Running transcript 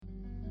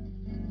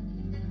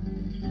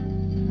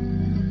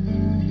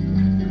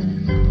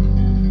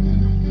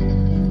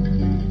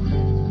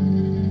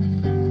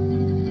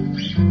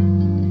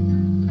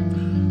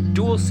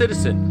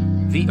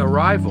Citizen, The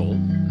Arrival,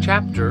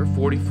 Chapter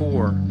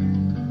 44.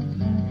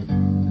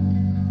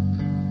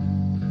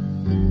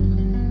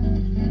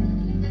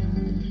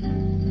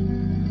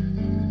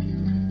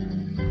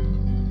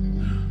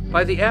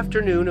 By the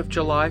afternoon of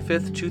July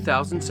 5th,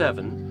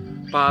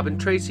 2007, Bob and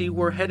Tracy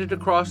were headed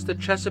across the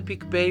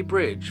Chesapeake Bay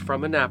Bridge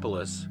from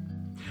Annapolis.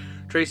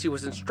 Tracy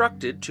was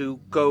instructed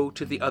to go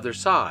to the other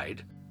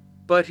side,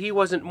 but he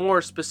wasn't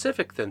more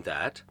specific than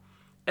that,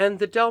 and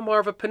the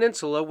Delmarva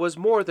Peninsula was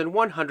more than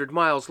 100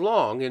 miles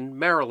long in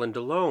Maryland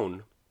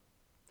alone.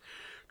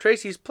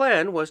 Tracy's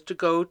plan was to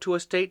go to a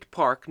state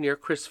park near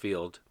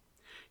Crisfield.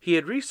 He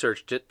had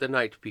researched it the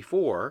night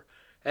before,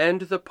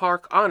 and the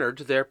park honored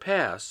their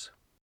pass.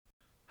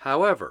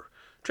 However,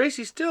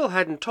 Tracy still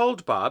hadn't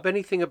told Bob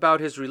anything about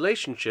his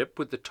relationship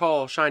with the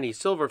tall, shiny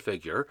silver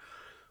figure,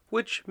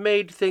 which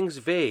made things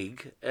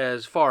vague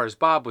as far as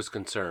Bob was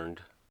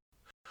concerned.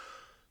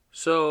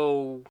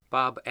 "So,"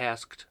 Bob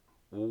asked,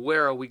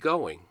 "where are we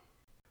going?"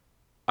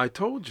 "I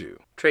told you,"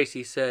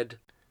 Tracy said.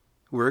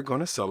 "We're going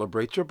to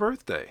celebrate your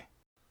birthday."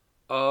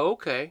 "Oh,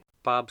 okay,"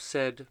 Bob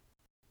said.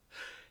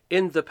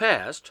 In the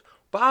past,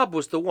 Bob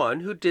was the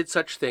one who did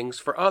such things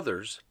for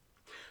others.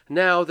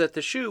 Now that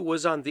the shoe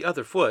was on the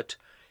other foot,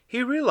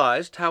 he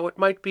realized how it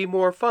might be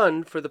more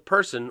fun for the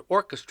person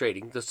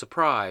orchestrating the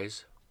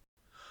surprise.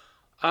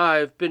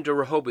 "I've been to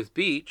Rehoboth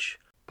Beach,"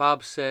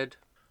 Bob said,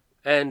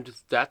 "and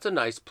that's a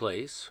nice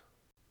place."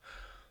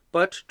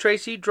 But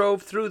Tracy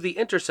drove through the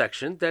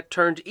intersection that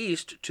turned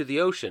east to the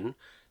ocean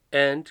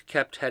and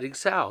kept heading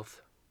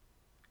south.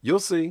 "You'll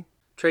see,"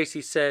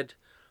 Tracy said,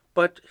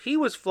 but he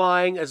was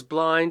flying as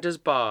blind as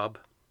Bob.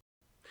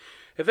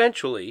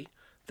 Eventually,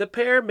 the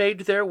pair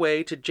made their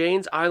way to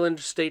Janes Island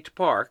State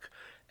Park,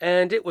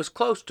 and it was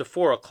close to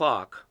 4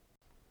 o'clock.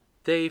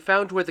 They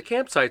found where the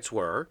campsites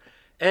were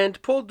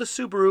and pulled the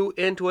Subaru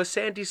into a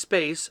sandy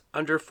space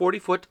under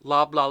 40-foot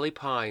loblolly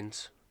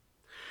pines.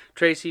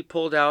 Tracy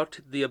pulled out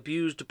the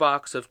abused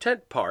box of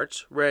tent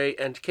parts Ray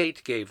and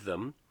Kate gave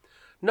them,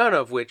 none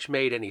of which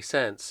made any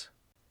sense.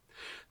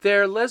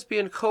 Their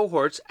lesbian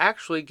cohorts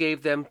actually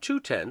gave them 2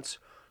 tents,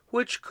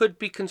 which could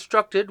be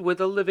constructed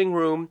with a living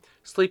room,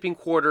 sleeping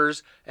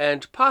quarters,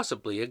 and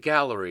possibly a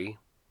gallery.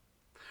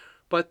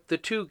 But the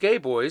 2 gay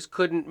boys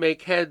couldn't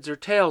make heads or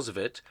tails of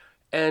it,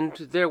 and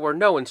there were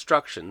no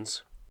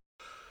instructions.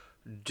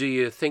 "Do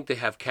you think they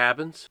have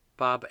cabins?"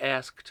 Bob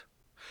asked.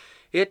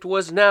 It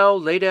was now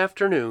late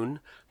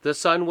afternoon, the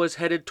sun was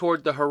headed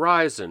toward the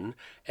horizon,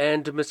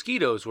 and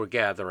mosquitoes were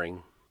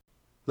gathering.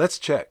 "Let's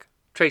check,"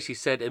 Tracy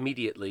said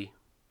immediately.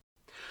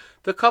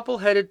 The couple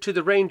headed to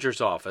the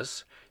ranger's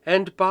office,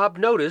 and Bob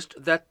noticed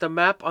that the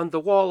map on the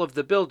wall of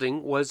the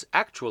building was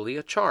actually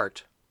a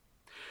chart.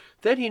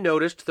 Then he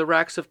noticed the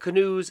racks of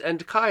canoes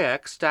and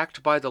kayaks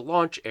stacked by the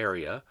launch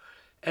area,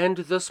 and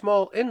the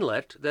small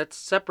inlet that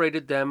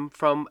separated them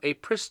from a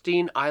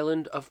pristine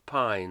island of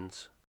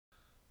pines.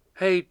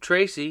 "Hey,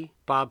 Tracy,"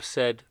 Bob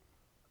said,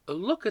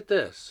 "look at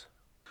this."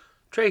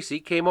 Tracy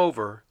came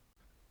over.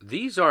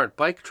 "These aren't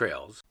bike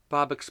trails,"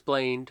 Bob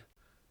explained.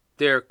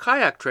 "They're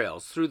kayak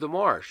trails through the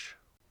marsh."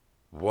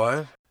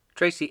 "What?"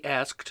 Tracy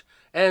asked,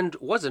 and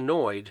was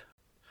annoyed.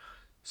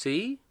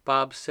 "See,"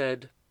 Bob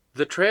said,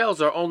 "the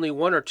trails are only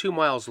 1 or 2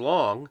 miles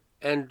long,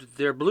 and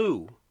they're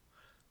blue.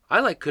 I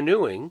like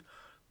canoeing,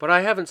 but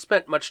I haven't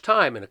spent much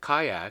time in a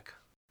kayak."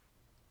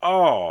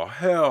 "Oh,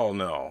 hell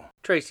no,"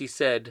 Tracy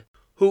said,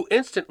 who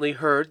instantly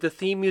heard the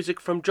theme music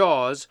from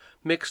Jaws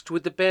mixed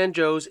with the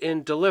banjos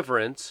in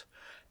Deliverance,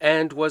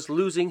 and was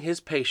losing his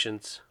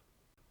patience.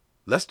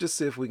 "Let's just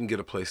see if we can get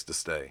a place to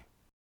stay."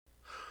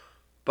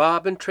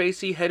 Bob and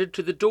Tracy headed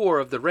to the door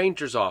of the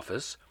ranger's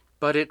office,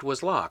 but it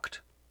was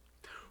locked.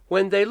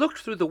 When they looked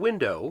through the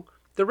window,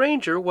 the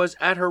ranger was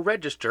at her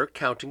register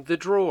counting the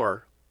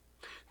drawer.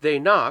 They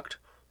knocked,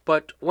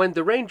 but when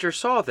the ranger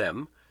saw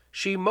them,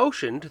 she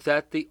motioned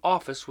that the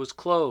office was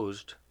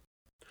closed.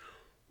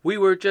 "We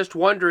were just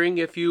wondering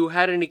if you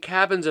had any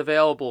cabins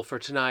available for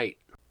tonight,"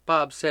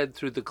 Bob said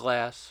through the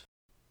glass.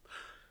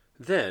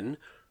 Then,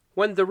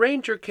 when the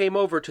ranger came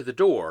over to the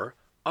door,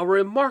 a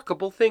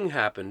remarkable thing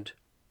happened.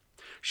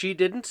 She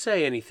didn't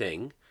say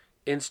anything.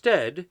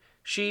 Instead,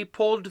 she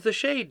pulled the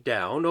shade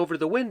down over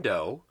the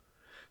window,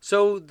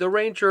 so the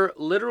ranger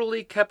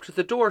literally kept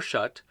the door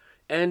shut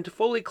and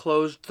fully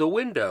closed the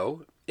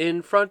window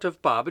in front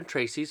of Bob and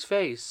Tracy's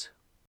face.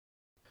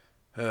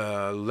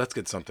 Let's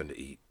get something to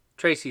eat,"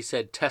 Tracy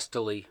said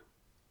testily.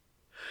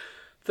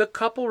 The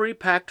couple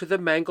repacked the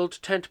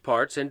mangled tent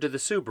parts into the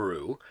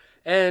Subaru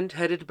and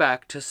headed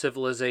back to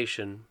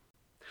civilization.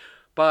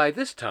 By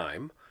this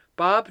time,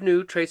 Bob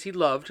knew Tracy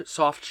loved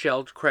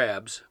soft-shelled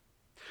crabs.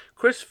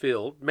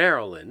 Crisfield,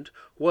 Maryland,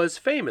 was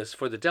famous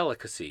for the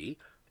delicacy,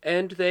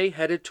 and they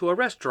headed to a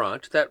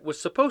restaurant that was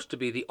supposed to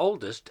be the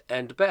oldest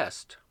and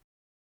best.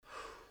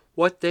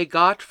 What they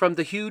got from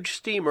the huge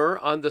steamer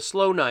on the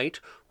slow night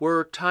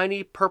were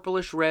tiny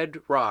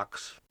purplish-red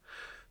rocks.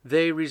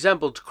 They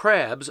resembled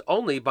crabs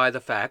only by the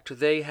fact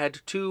they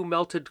had 2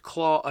 melted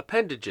claw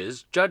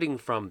appendages jutting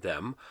from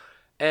them,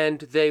 and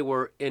they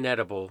were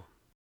inedible.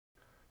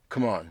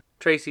 "Come on,"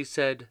 Tracy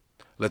said.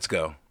 Let's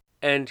go.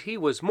 And he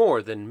was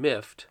more than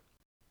miffed.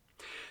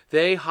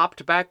 They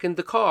hopped back in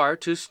the car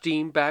to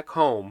steam back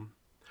home.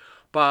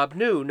 Bob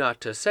knew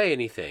not to say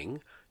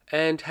anything,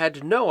 and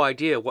had no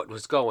idea what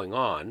was going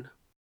on.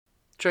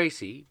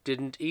 Tracy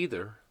didn't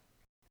either.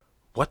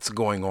 What's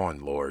going on,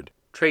 Lord?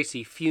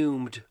 Tracy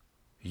fumed.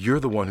 You're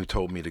the one who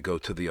told me to go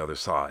to the other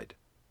side.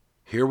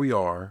 Here we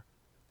are,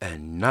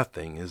 and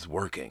nothing is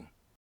working.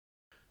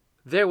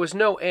 There was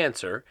no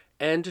answer,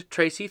 and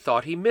Tracy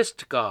thought he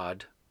missed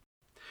God.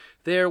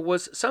 There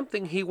was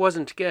something he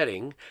wasn't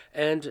getting,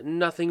 and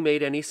nothing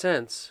made any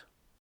sense.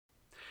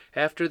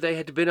 After they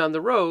had been on the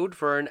road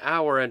for an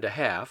hour and a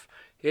half,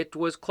 it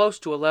was close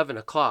to 11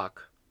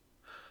 o'clock.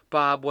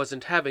 Bob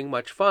wasn't having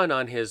much fun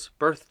on his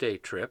birthday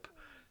trip,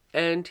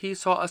 and he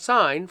saw a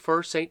sign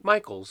for St.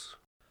 Michael's.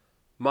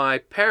 My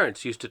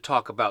parents used to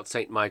talk about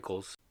St.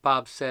 Michael's,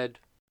 Bob said.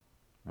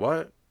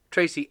 What?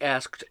 Tracy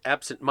asked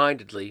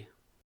absent-mindedly.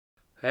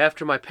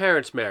 After my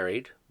parents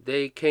married,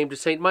 they came to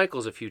St.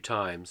 Michael's a few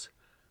times.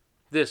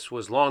 This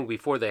was long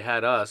before they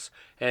had us,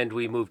 and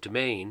we moved to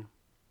Maine.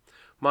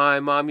 My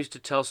mom used to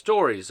tell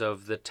stories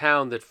of the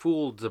town that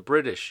fooled the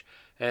British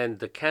and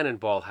the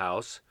Cannonball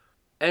House,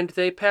 and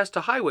they passed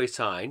a highway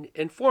sign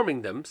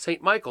informing them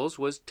St. Michael's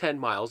was 10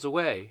 miles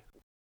away.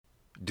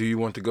 Do you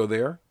want to go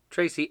there?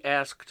 Tracy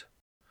asked.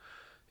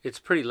 It's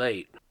pretty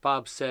late,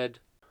 Bob said.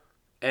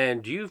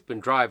 And you've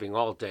been driving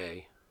all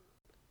day.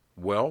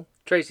 Well,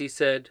 Tracy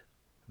said,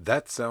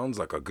 that sounds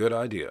like a good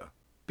idea.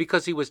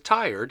 Because he was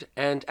tired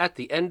and at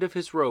the end of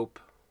his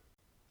rope.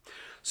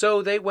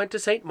 So they went to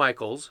St.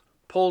 Michael's,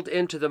 pulled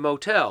into the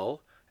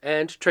motel,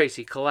 and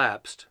Tracy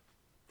collapsed.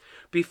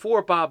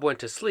 Before Bob went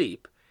to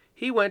sleep,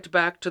 he went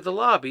back to the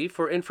lobby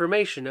for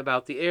information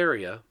about the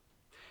area.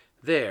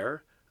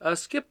 There, a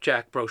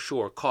skipjack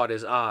brochure caught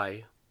his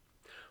eye.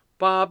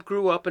 Bob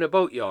grew up in a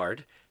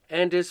boatyard,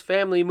 and his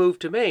family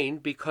moved to Maine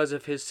because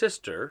of his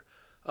sister,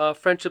 a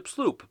Friendship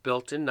sloop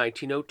built in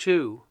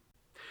 1902.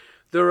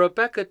 The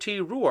Rebecca T.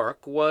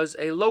 Ruark was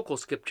a local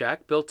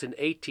skipjack built in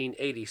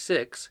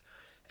 1886,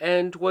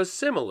 and was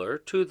similar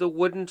to the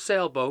wooden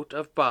sailboat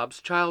of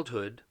Bob's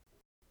childhood.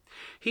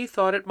 He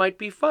thought it might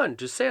be fun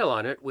to sail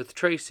on it with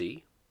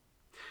Tracy.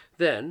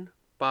 Then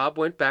Bob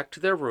went back to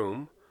their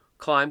room,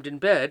 climbed in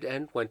bed,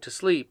 and went to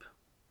sleep.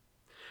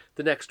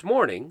 The next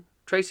morning,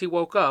 Tracy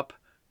woke up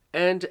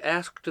and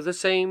asked the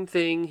same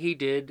thing he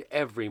did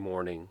every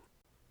morning.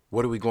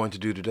 What are we going to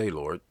do today,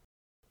 Lord?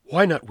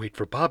 Why not wait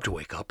for Bob to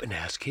wake up and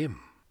ask him?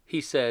 He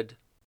said.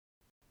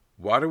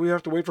 Why do we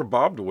have to wait for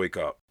Bob to wake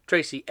up?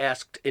 Tracy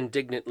asked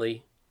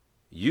indignantly.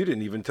 You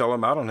didn't even tell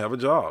him I don't have a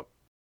job.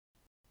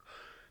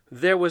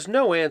 There was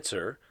no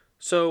answer,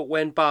 so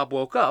when Bob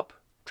woke up,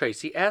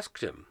 Tracy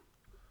asked him.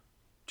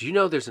 Do you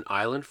know there's an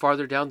island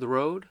farther down the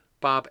road?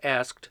 Bob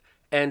asked,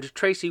 and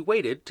Tracy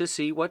waited to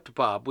see what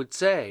Bob would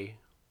say.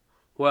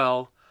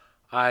 Well,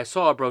 I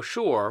saw a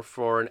brochure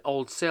for an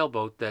old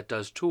sailboat that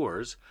does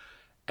tours,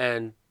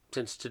 and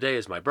since today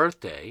is my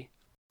birthday...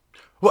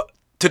 What?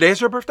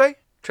 Today's your birthday?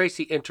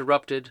 Tracy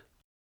interrupted.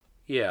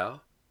 Yeah,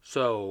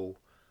 so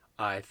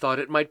I thought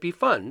it might be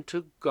fun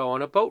to go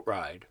on a boat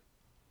ride.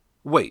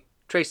 Wait.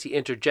 Tracy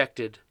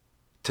interjected.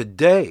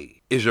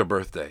 Today is your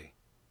birthday,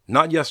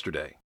 not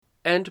yesterday.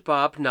 And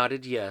Bob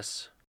nodded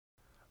yes.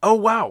 Oh,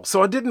 wow,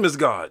 so I didn't miss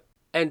God.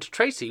 And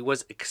Tracy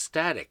was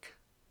ecstatic.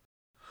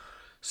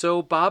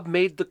 So Bob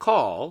made the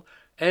call,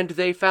 and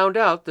they found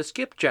out the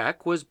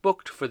skipjack was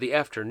booked for the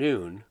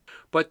afternoon,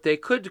 but they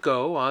could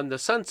go on the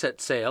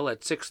sunset sail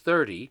at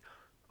 6:30,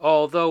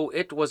 although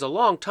it was a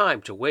long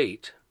time to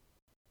wait.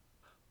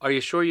 Are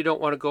you sure you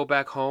don't want to go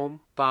back home?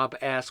 Bob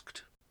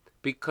asked.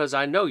 Because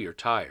I know you're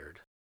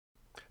tired.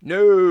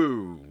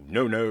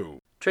 No.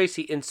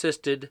 Tracy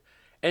insisted,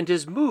 and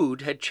his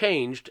mood had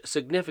changed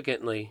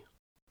significantly.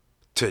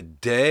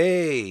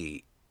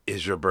 Today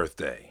is your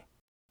birthday.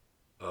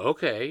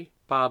 Okay,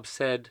 Bob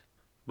said,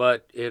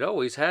 but it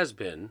always has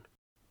been.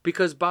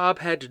 Because Bob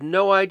had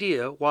no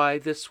idea why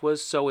this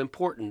was so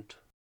important.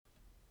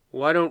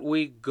 Why don't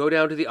we go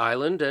down to the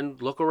island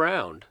and look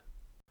around?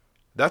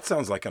 That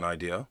sounds like an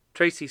idea.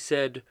 Tracy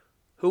said,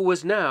 who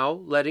was now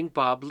letting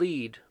Bob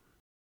lead.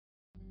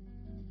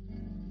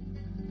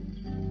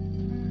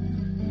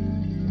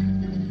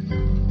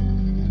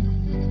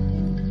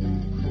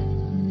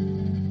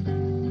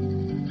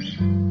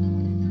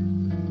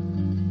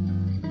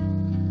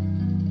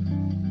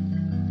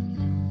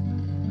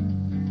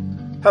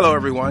 Hello,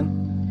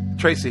 everyone.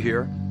 Tracy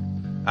here.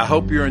 I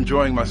hope you're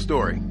enjoying my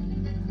story.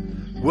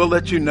 We'll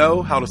let you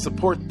know how to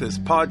support this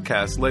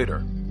podcast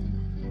later.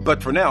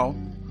 But for now,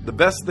 the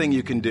best thing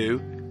you can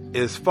do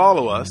is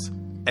follow us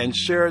and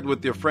share it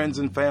with your friends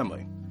and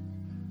family.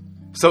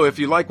 So if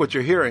you like what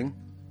you're hearing,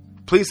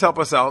 please help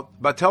us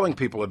out by telling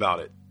people about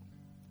it.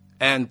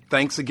 And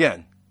thanks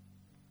again.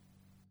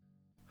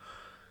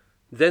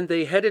 Then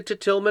they headed to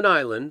Tillman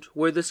Island,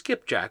 where the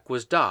skipjack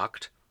was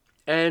docked,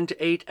 and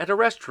ate at a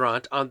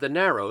restaurant on the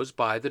Narrows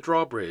by the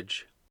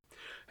drawbridge.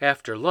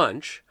 After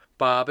lunch,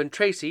 Bob and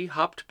Tracy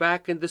hopped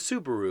back in the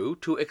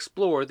Subaru to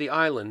explore the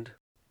island.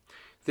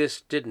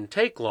 This didn't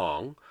take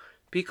long.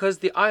 because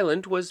the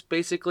island was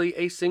basically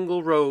a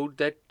single road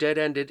that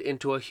dead-ended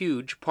into a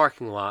huge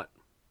parking lot.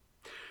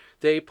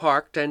 They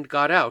parked and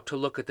got out to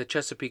look at the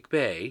Chesapeake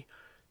Bay,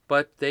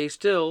 but they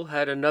still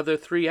had another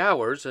 3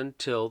 hours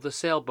until the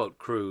sailboat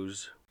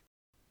cruise.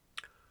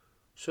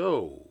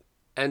 So,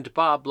 and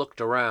Bob looked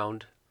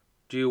around.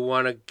 Do you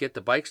want to get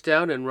the bikes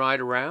down and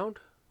ride around?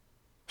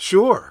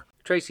 Sure,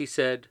 Tracy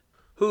said,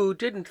 who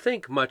didn't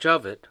think much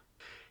of it.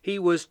 He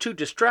was too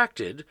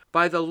distracted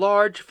by the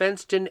large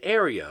fenced-in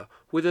area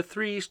with a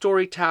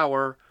 3-story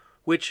tower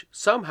which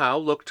somehow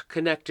looked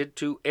connected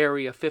to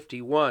Area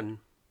 51.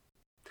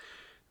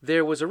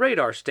 There was a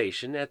radar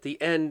station at the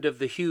end of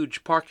the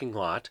huge parking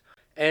lot,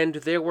 and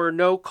there were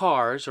no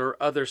cars or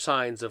other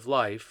signs of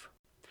life.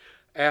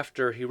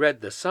 After he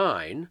read the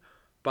sign,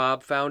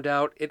 Bob found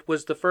out it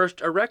was the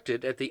first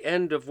erected at the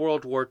end of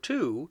World War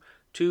II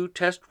to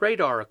test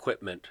radar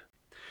equipment.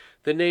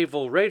 The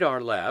Naval Radar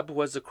Lab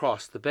was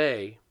across the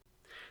bay.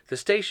 The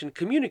station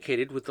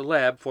communicated with the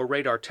lab for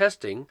radar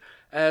testing,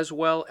 as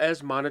well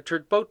as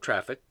monitored boat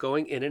traffic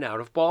going in and out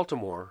of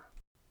Baltimore.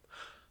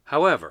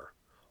 However,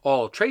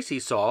 all Tracy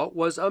saw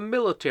was a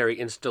military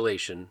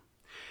installation.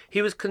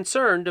 He was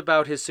concerned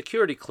about his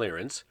security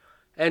clearance,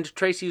 and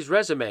Tracy's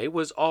resume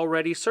was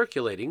already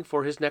circulating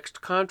for his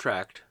next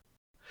contract.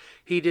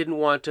 He didn't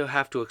want to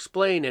have to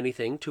explain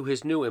anything to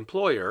his new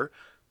employer,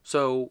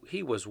 so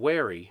he was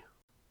wary.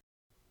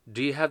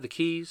 Do you have the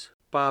keys?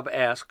 Bob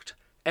asked,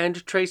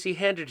 and Tracy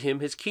handed him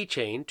his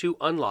keychain to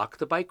unlock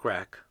the bike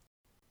rack.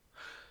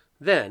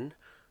 Then,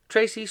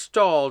 Tracy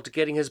stalled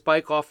getting his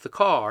bike off the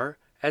car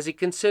as he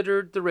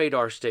considered the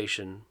radar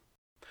station.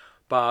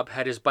 Bob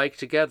had his bike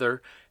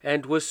together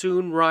and was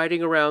soon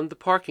riding around the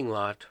parking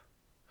lot.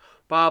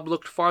 Bob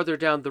looked farther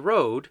down the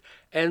road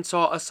and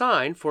saw a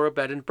sign for a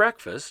bed and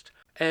breakfast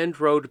and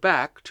rode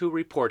back to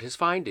report his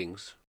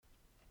findings.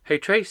 Hey,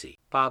 Tracy,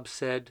 Bob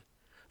said,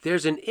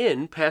 there's an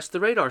inn past the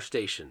radar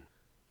station.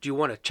 Do you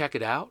want to check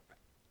it out?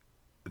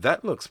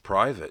 That looks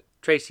private,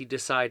 Tracy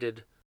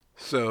decided.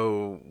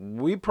 So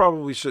we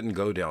probably shouldn't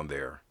go down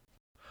there.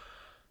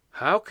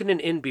 How can an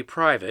inn be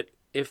private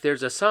if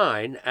there's a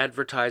sign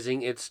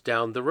advertising it's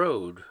down the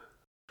road?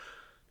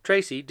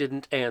 Tracy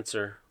didn't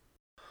answer.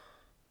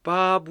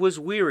 Bob was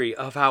weary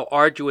of how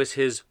arduous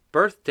his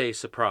birthday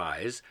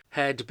surprise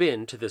had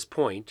been to this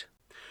point,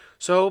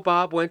 so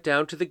Bob went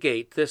down to the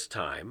gate this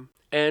time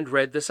and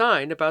read the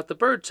sign about the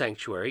bird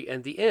sanctuary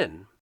and the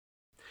inn.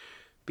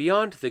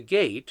 Beyond the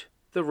gate,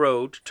 the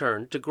road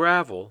turned to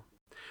gravel.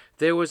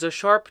 There was a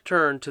sharp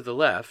turn to the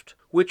left,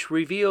 which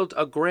revealed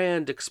a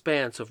grand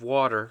expanse of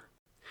water.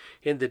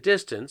 In the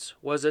distance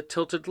was a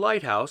tilted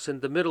lighthouse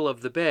in the middle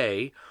of the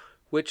bay,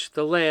 which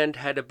the land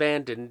had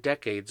abandoned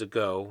decades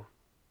ago.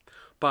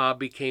 Bob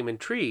became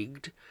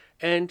intrigued,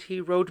 and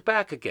he rode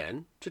back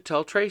again to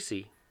tell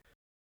Tracy.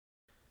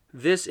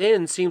 This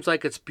inn seems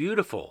like it's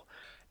beautiful,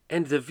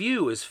 and the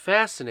view is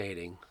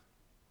fascinating.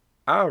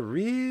 I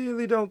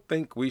really don't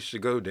think we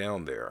should go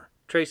down there,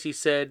 Tracy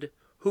said,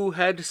 who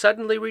had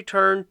suddenly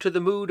returned to the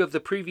mood of the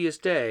previous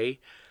day,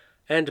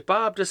 and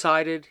Bob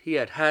decided he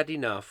had had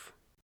enough.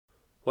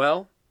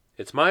 Well,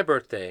 it's my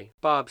birthday,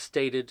 Bob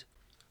stated,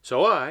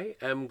 so I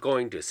am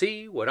going to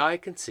see what I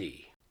can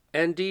see.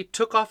 And he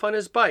took off on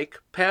his bike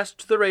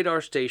past the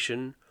radar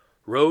station,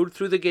 rode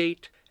through the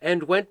gate,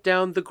 and went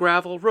down the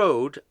gravel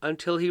road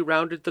until he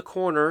rounded the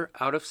corner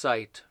out of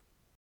sight.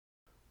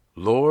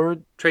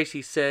 Lord,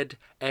 Tracy said,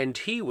 and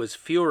he was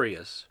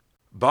furious.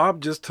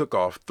 Bob just took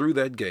off through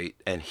that gate,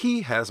 and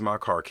he has my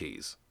car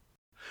keys.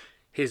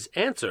 His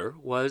answer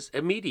was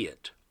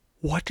immediate.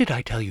 What did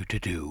I tell you to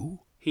do?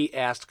 He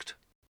asked.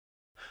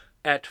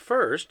 At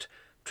first,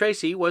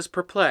 Tracy was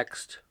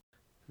perplexed.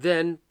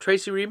 Then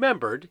Tracy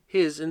remembered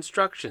his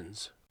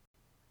instructions.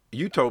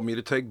 You told me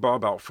to take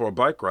Bob out for a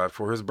bike ride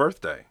for his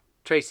birthday,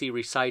 Tracy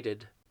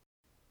recited.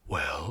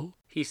 Well,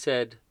 he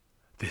said,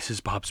 this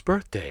is Bob's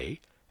birthday,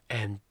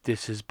 and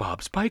this is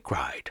Bob's bike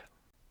ride.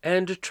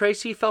 And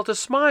Tracy felt a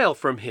smile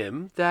from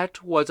him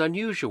that was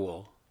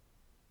unusual.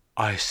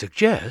 I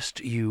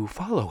suggest you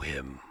follow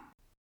him.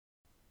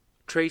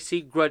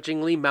 Tracy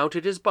grudgingly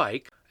mounted his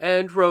bike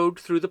and rode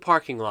through the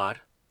parking lot,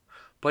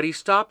 but he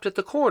stopped at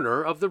the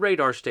corner of the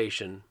radar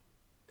station.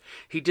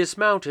 He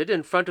dismounted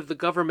in front of the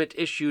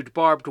government-issued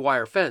barbed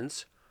wire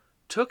fence,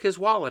 took his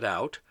wallet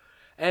out,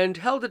 and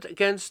held it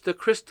against the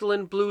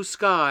crystalline blue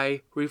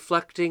sky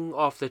reflecting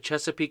off the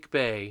Chesapeake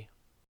Bay.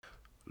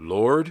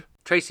 Lord,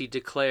 Tracy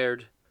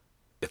declared,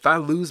 if I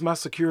lose my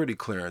security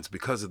clearance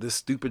because of this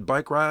stupid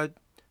bike ride,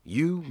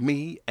 you,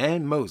 me,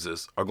 and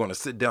Moses are going to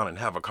sit down and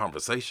have a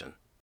conversation.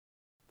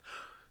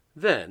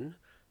 Then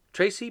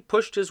Tracy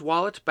pushed his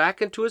wallet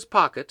back into his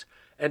pocket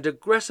and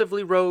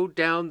aggressively rode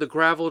down the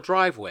gravel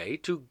driveway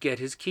to get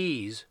his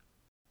keys.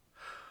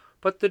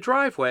 But the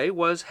driveway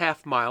was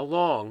half-mile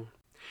long.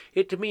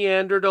 It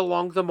meandered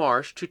along the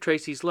marsh to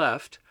Tracy's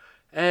left,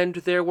 and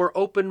there were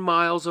open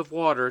miles of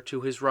water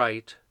to his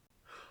right.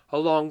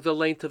 Along the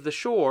length of the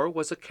shore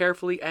was a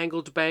carefully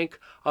angled bank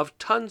of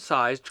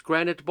ton-sized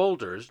granite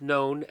boulders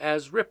known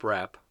as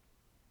riprap.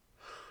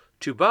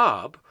 To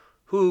Bob,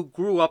 who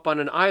grew up on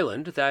an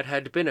island that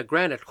had been a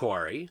granite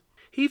quarry,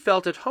 he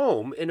felt at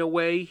home in a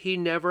way he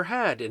never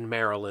had in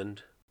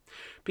Maryland.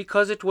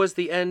 Because it was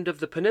the end of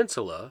the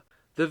peninsula,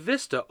 the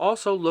vista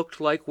also looked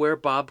like where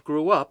Bob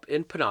grew up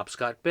in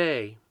Penobscot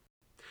Bay.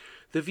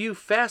 The view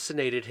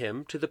fascinated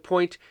him to the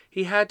point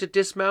he had to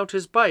dismount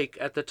his bike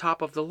at the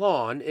top of the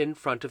lawn in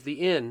front of the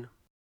inn.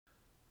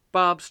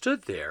 Bob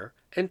stood there,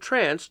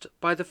 entranced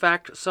by the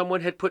fact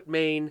someone had put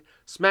Maine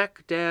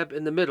smack dab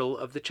in the middle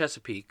of the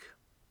Chesapeake.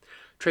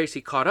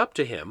 Tracy caught up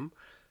to him,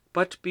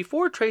 but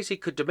before Tracy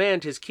could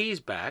demand his keys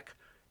back,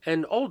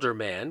 an older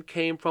man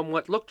came from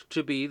what looked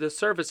to be the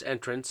service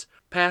entrance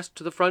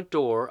past the front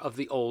door of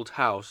the old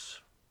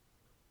house.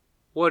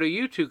 "What are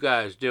you two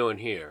guys doing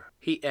here?"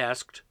 he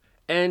asked,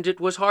 and it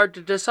was hard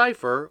to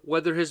decipher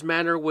whether his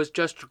manner was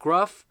just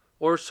gruff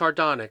or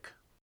sardonic.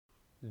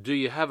 "Do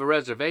you have a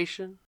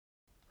reservation?"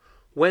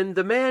 When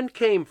the man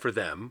came for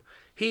them,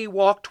 he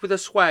walked with a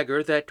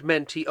swagger that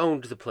meant he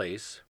owned the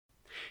place.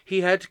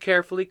 He had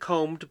carefully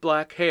combed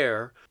black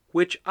hair,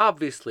 which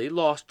obviously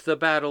lost the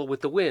battle with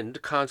the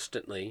wind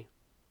constantly.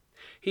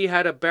 He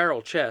had a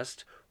barrel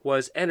chest,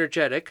 was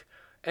energetic,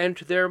 and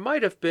there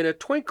might have been a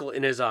twinkle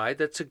in his eye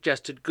that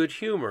suggested good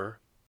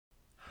humor.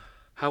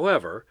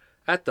 However,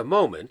 at the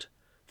moment,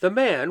 the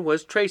man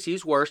was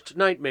Tracy's worst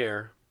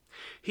nightmare.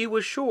 He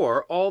was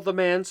sure all the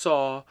man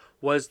saw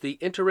was the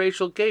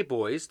interracial gay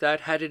boys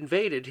that had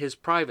invaded his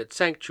private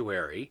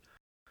sanctuary,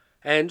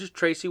 and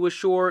Tracy was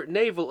sure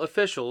naval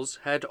officials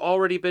had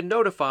already been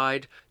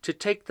notified to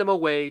take them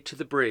away to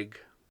the brig.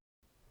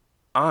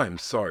 "I'm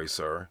sorry,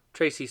 sir,"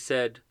 Tracy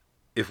said.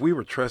 "If we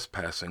were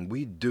trespassing,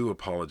 we do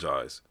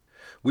apologize.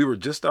 We were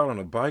just out on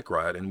a bike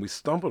ride and we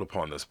stumbled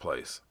upon this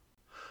place."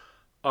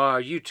 "Are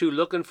you two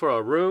looking for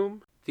a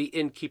room?" the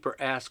innkeeper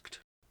asked.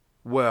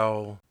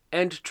 "Well..."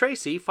 And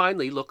Tracy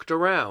finally looked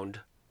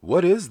around.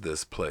 "What is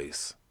this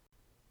place?"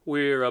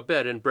 "We're a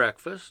bed and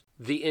breakfast,"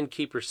 the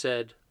innkeeper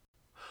said.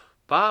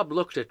 Bob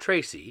looked at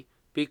Tracy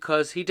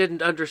because he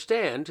didn't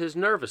understand his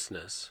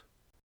nervousness.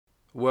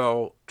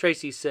 "Well,"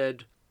 Tracy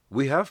said,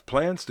 "we have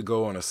plans to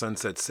go on a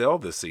sunset sail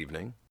this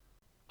evening."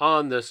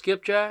 "On the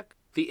skipjack?"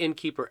 the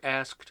innkeeper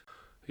asked.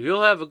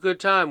 "You'll have a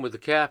good time with the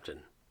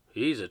captain.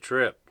 He's a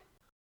trip."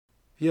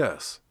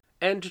 "Yes."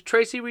 And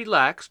Tracy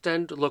relaxed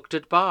and looked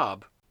at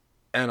Bob.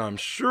 "And I'm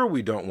sure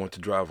we don't want to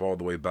drive all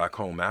the way back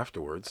home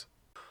afterwards."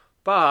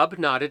 Bob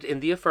nodded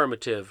in the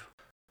affirmative.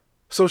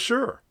 "So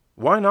sure,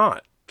 why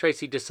not?"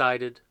 Tracy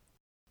decided.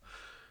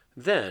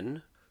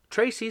 Then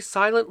Tracy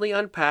silently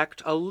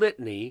unpacked a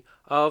litany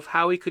of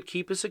how he could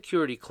keep a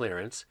security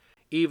clearance,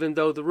 even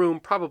though the room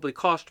probably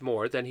cost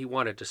more than he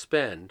wanted to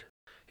spend.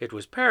 It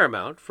was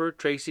paramount for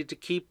Tracy to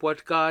keep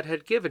what God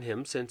had given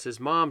him since his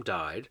mom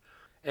died,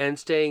 and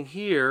staying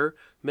here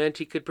meant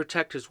he could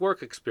protect his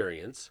work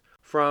experience,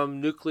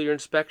 from nuclear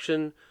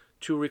inspection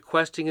to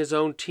requesting his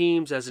own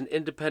teams as an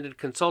independent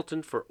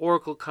consultant for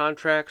Oracle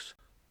contracts.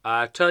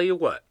 "I tell you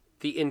what,"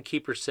 the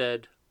innkeeper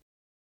said.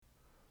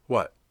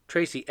 "What?"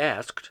 Tracy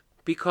asked,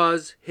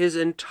 because his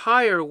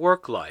entire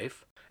work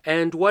life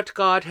and what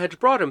God had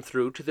brought him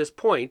through to this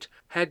point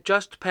had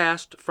just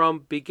passed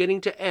from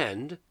beginning to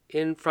end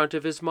in front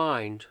of his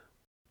mind.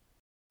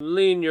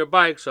 "Lean your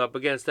bikes up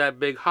against that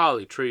big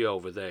holly tree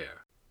over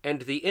there,"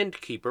 and the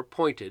innkeeper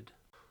pointed.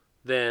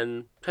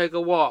 "Then take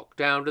a walk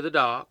down to the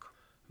dock.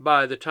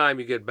 By the time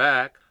you get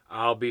back,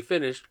 I'll be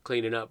finished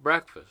cleaning up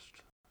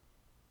breakfast."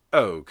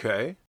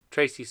 "Okay,"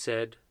 Tracy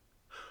said.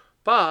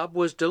 Bob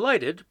was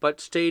delighted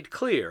but stayed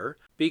clear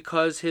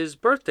because his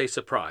birthday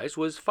surprise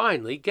was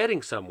finally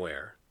getting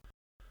somewhere.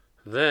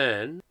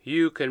 "Then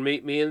you can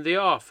meet me in the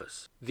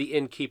office," the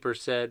innkeeper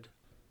said.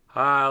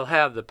 "I'll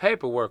have the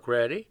paperwork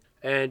ready,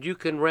 and you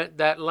can rent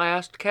that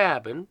last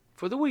cabin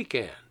for the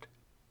weekend."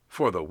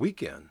 "For the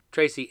weekend?"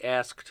 Tracy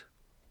asked.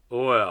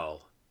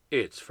 "Well,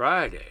 it's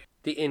Friday,"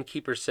 the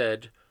innkeeper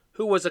said,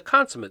 who was a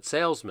consummate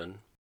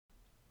salesman.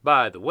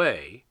 "By the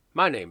way,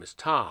 my name is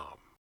Tom."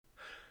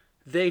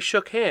 They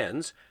shook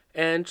hands,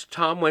 and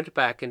Tom went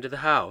back into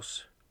the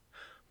house.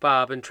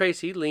 Bob and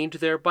Tracy leaned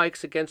their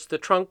bikes against the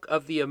trunk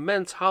of the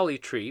immense holly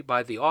tree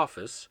by the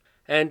office,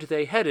 and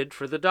they headed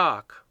for the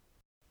dock.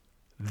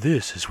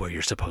 "This is where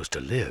you're supposed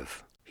to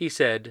live," he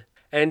said,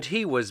 and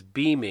he was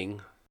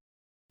beaming.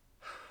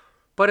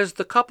 But as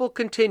the couple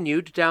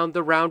continued down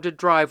the rounded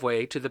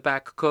driveway to the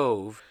back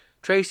cove,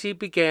 Tracy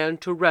began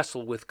to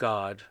wrestle with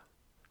God.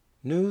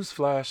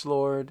 "Newsflash,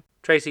 Lord,"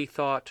 Tracy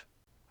thought.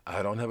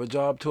 "I don't have a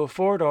job to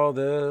afford all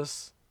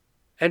this."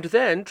 And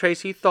then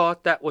Tracy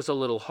thought that was a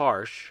little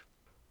harsh.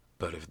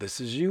 "But if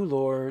this is you,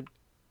 Lord,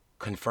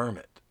 confirm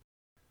it."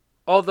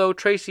 Although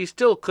Tracy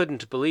still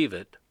couldn't believe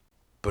it.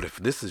 "But if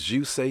this is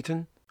you,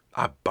 Satan,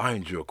 I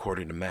bind you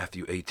according to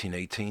Matthew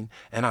 18:18,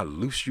 and I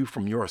loose you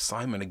from your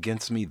assignment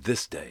against me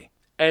this day."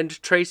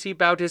 And Tracy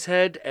bowed his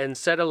head and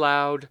said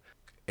aloud,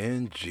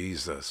 "In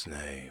Jesus'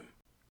 name."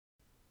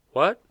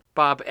 "What?"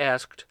 Bob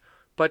asked,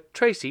 but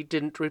Tracy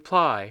didn't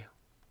reply.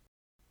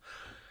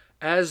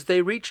 As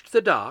they reached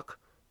the dock,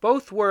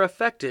 both were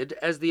affected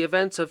as the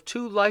events of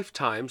 2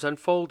 lifetimes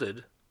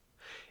unfolded.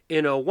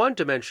 In a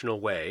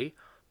one-dimensional way,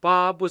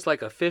 Bob was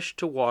like a fish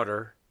to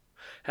water.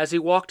 As he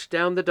walked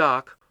down the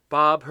dock,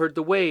 Bob heard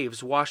the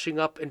waves washing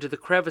up into the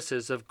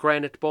crevices of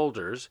granite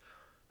boulders,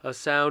 a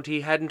sound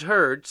he hadn't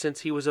heard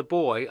since he was a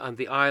boy on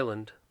the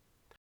island.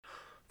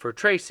 For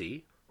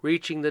Tracy,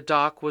 reaching the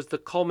dock was the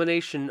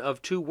culmination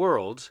of two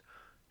worlds,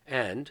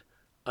 and,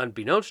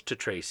 unbeknownst to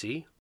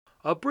Tracy,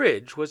 a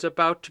bridge was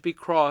about to be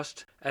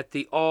crossed at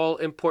the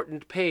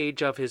all-important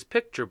page of his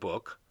picture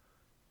book,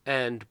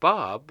 and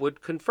Bob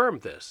would confirm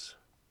this.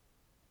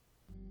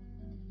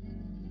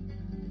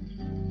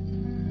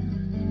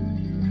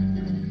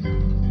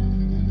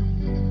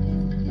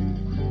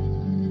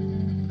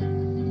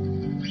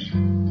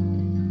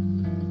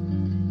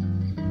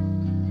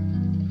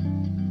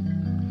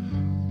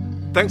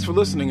 Thanks for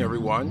listening,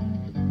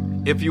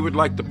 everyone. If you would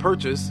like to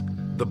purchase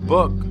the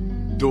book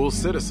Dual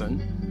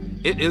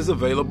Citizen, it is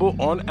available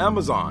on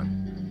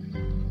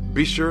Amazon.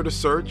 Be sure to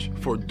search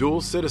for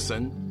Dual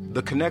Citizen,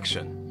 The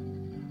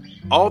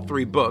Connection. All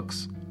three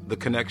books, The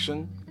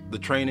Connection, The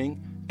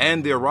Training,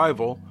 and The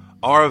Arrival,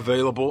 are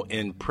available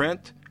in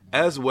print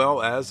as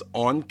well as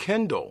on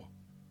Kindle.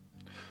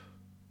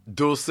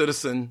 Dual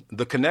Citizen,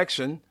 The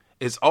Connection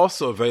is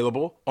also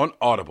available on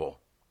Audible.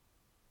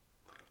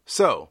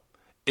 So,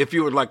 if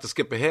you would like to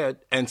skip ahead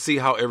and see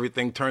how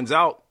everything turns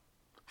out,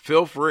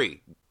 feel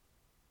free.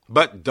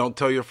 But don't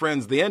tell your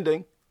friends the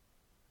ending.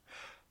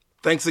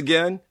 Thanks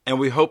again, and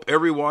we hope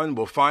everyone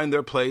will find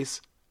their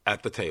place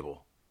at the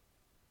table.